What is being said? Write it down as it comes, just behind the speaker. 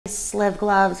sleeve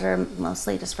gloves are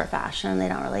mostly just for fashion. They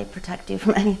don't really protect you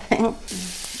from anything.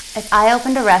 If I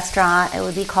opened a restaurant, it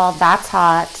would be called That's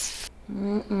Hot.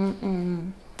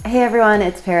 Hey everyone,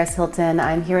 it's Hilton.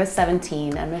 I'm here with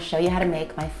 17. I'm gonna show you how to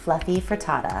make my fluffy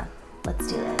frittata. Let's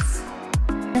do this.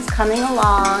 It's coming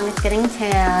along, it's getting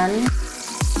tan.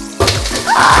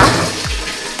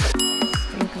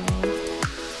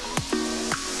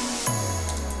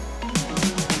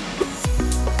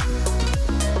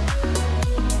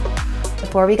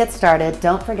 Before we get started,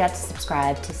 don't forget to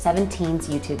subscribe to 17's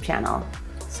YouTube channel.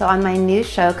 So on my new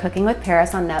show, Cooking with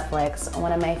Paris on Netflix,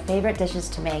 one of my favorite dishes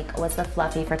to make was the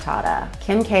fluffy frittata.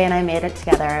 Kim K and I made it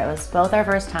together. It was both our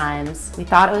first times. We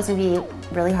thought it was gonna be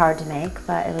really hard to make,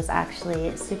 but it was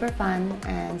actually super fun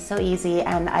and so easy,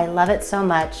 and I love it so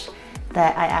much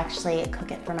that I actually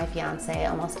cook it for my fiance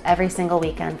almost every single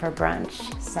weekend for brunch.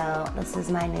 So this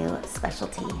is my new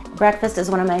specialty. Breakfast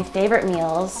is one of my favorite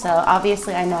meals, so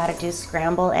obviously I know how to do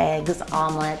scrambled eggs,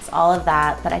 omelets, all of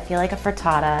that, but I feel like a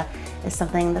frittata is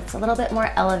something that's a little bit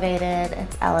more elevated,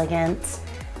 it's elegant,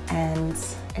 and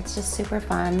it's just super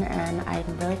fun, and I'm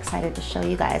really excited to show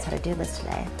you guys how to do this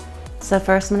today. So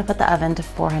first I'm gonna put the oven to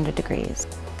 400 degrees.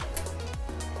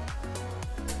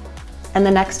 And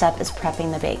the next step is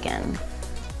prepping the bacon.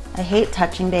 I hate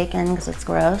touching bacon because it's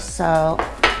gross, so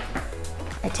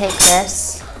I take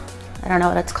this, I don't know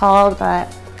what it's called,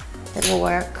 but it will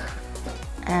work.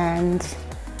 And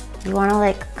you wanna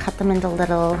like cut them into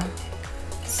little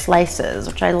slices,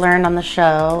 which I learned on the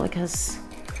show because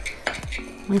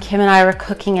when Kim and I were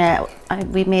cooking it,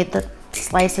 we made the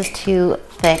slices too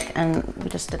thick and we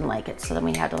just didn't like it, so then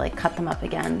we had to like cut them up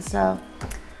again. So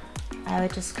I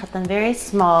would just cut them very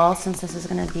small since this is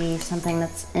going to be something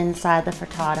that's inside the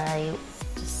frittata. You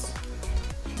just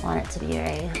want it to be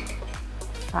very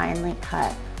finely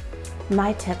cut.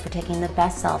 My tip for taking the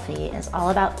best selfie is all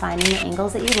about finding the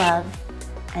angles that you love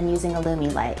and using a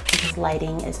Lumi light because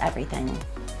lighting is everything.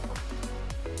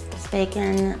 This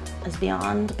bacon is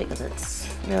beyond because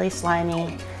it's really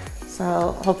slimy.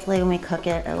 So hopefully when we cook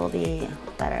it, it will be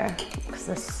better because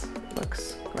this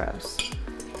looks gross.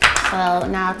 So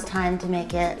now it's time to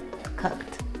make it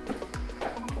cooked.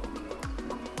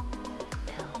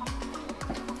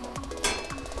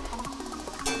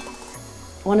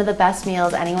 One of the best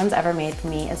meals anyone's ever made for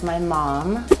me is my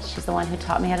mom. She's the one who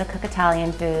taught me how to cook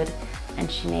Italian food, and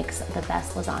she makes the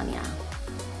best lasagna.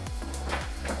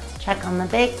 Let's check on the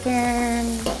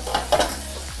bacon.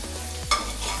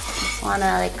 Just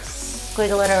wanna like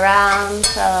squiggle it around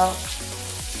so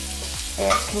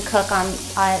it can cook on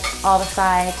all the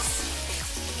sides.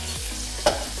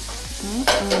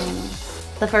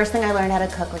 The first thing I learned how to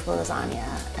cook was lasagna,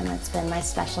 and it's been my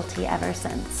specialty ever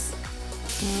since.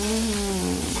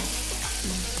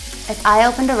 If I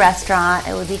opened a restaurant,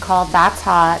 it would be called That's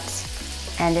Hot,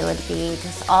 and it would be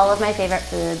just all of my favorite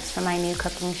foods from my new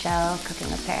cooking show,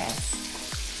 Cooking with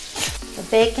Paris. The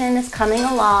bacon is coming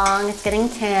along, it's getting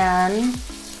tan,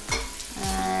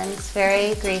 and it's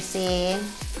very greasy.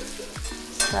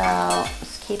 So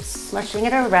just keep smushing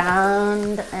it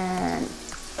around and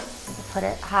put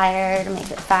it higher to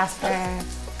make it faster.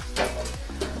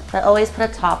 But always put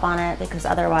a top on it because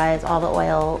otherwise all the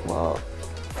oil will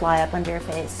fly up under your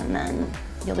face and then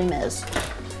you'll be miz.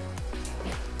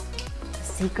 The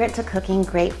secret to cooking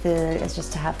great food is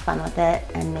just to have fun with it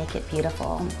and make it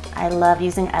beautiful. I love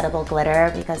using edible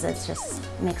glitter because it just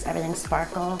makes everything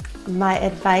sparkle. My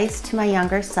advice to my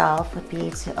younger self would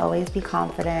be to always be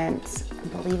confident,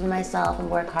 and believe in myself and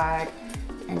work hard,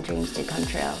 and dreams do come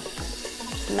true.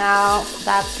 Now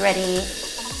that's ready.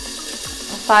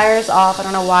 The fire is off. I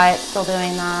don't know why it's still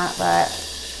doing that, but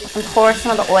I can pour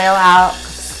some of the oil out,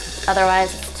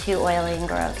 otherwise it's too oily and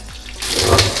gross.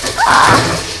 Ah!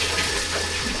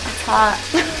 It's hot.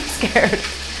 I'm scared.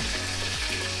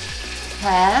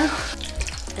 Okay.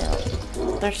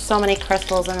 Ew. There's so many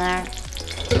crystals in there.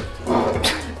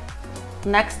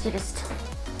 Next, you just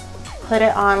put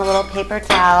it on a little paper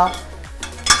towel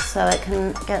so it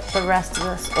can get the rest of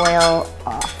this oil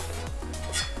off.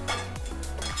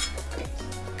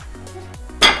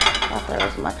 I thought there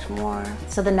was much more.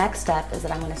 So the next step is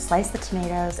that I'm going to slice the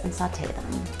tomatoes and saute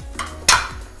them.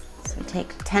 So we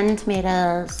take 10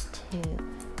 tomatoes, 2,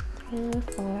 3,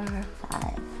 4,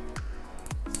 5,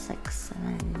 6,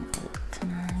 7, 8,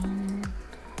 9,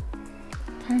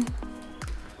 10.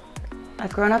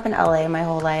 I've grown up in LA my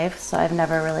whole life, so I've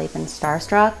never really been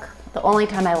starstruck. The only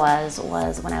time I was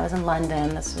when I was in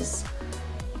London. This was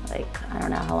like, I don't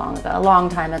know how long ago, a long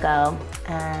time ago.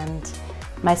 And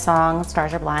my song,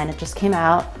 Stars Are Blind, it just came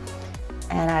out.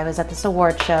 And I was at this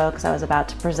award show because I was about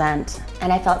to present.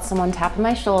 And I felt someone tap on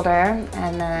my shoulder,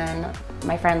 and then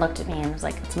my friend looked at me and was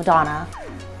like, "It's Madonna."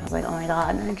 I was like, "Oh my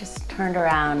God." And I just turned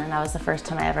around, and that was the first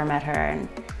time I ever met her, and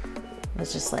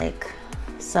was just like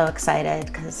so excited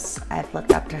because I've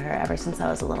looked up to her ever since I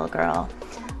was a little girl.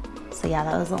 So yeah,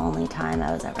 that was the only time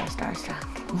I was ever starstruck.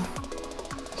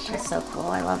 She's so cool,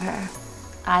 I love her.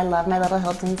 I love my little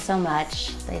Hiltons so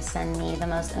much. They send me the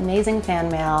most amazing fan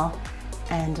mail,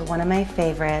 and one of my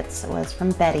favorites was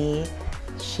from Betty.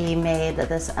 She made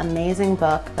this amazing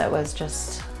book that was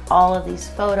just all of these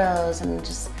photos and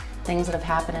just things that have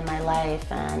happened in my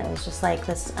life, and it was just like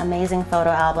this amazing photo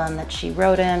album that she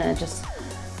wrote in, and just,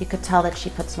 you could tell that she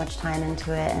put so much time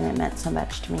into it, and it meant so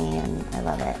much to me, and I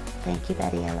love it. Thank you,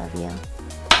 Betty, I love you.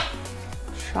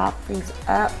 Chop these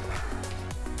up.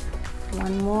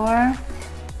 One more.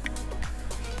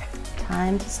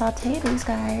 Time to saute these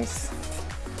guys.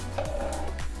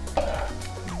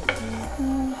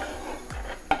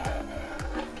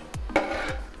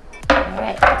 All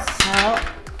right, so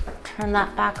turn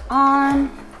that back on.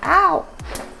 Ow!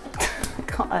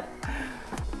 God.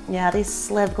 Yeah, these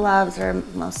sleeve gloves are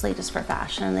mostly just for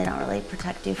fashion. They don't really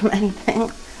protect you from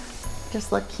anything.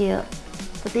 Just look cute.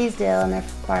 But these do, and they're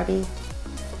Barbie.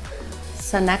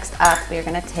 So next up, we're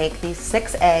gonna take these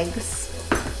 6 eggs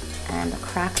and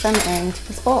crack them into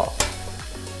this bowl.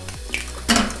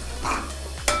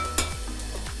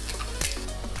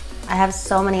 I have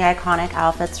so many iconic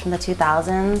outfits from the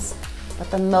 2000s,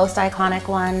 but the most iconic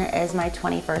one is my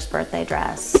 21st birthday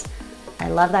dress. I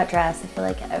love that dress. I feel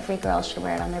like every girl should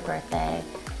wear it on their birthday,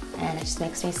 and it just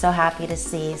makes me so happy to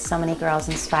see so many girls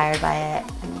inspired by it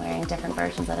and wearing different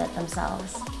versions of it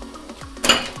themselves.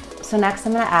 So next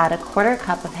I'm gonna add a 1/4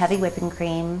 cup of heavy whipping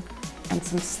cream and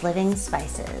some sliving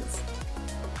spices.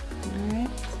 All right,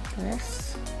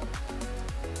 this.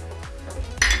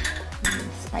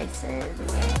 And spices.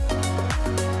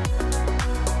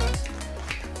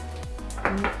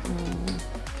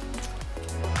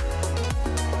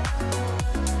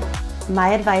 My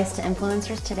advice to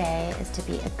influencers today is to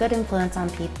be a good influence on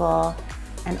people,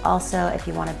 and also if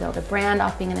you want to build a brand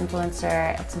off being an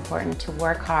influencer, it's important to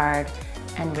work hard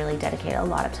and really dedicate a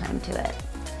lot of time to it.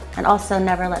 And also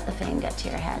never let the fame get to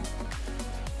your head.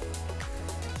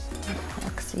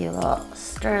 Next, you will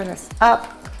stir this up.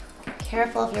 Be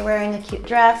careful if you're wearing a cute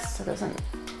dress so it doesn't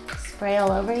spray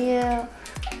all over you.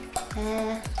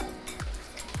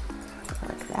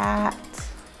 Like that.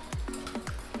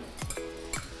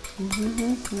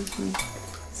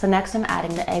 So next I'm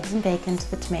adding the eggs and bacon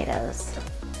to the tomatoes.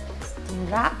 Let's do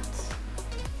that.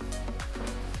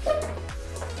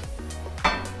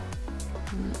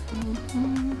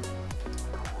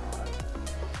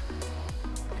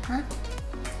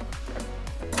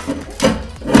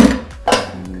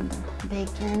 And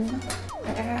bacon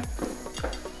there.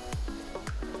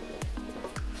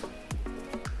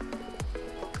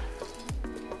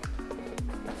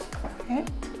 Okay.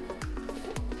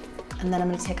 And then I'm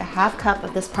going to take a 1/2 cup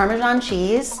of this Parmesan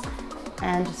cheese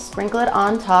and just sprinkle it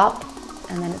on top,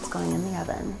 and then it's going in the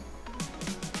oven.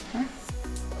 Okay.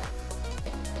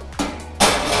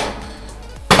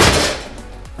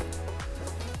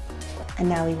 And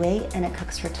now we wait, and it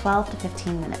cooks for 12 to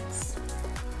 15 minutes.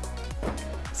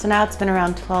 So now it's been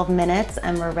around 12 minutes,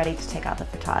 and we're ready to take out the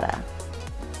frittata.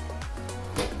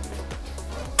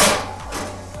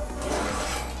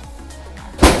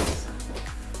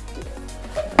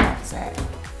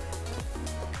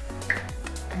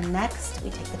 And next,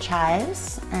 we take the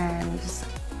chives and we just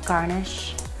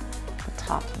garnish the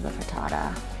top of the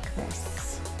frittata like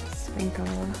this. Sprinkle.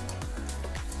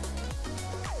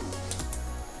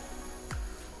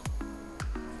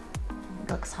 It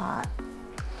looks hot.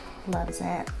 Loves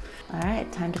it. All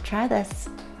right, time to try this.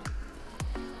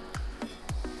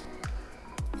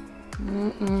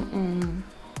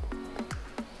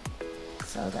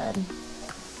 So good.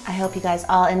 I hope you guys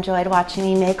all enjoyed watching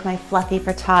me make my fluffy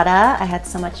frittata. I had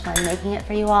so much fun making it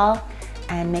for you all.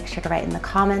 And make sure to write in the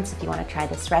comments if you want to try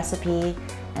this recipe.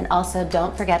 And also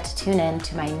don't forget to tune in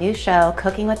to my new show,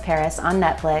 Cooking with Paris, on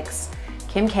Netflix.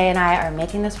 Kim K and I are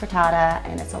making this frittata,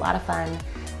 and it's a lot of fun.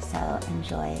 So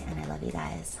enjoy, and I love you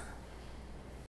guys.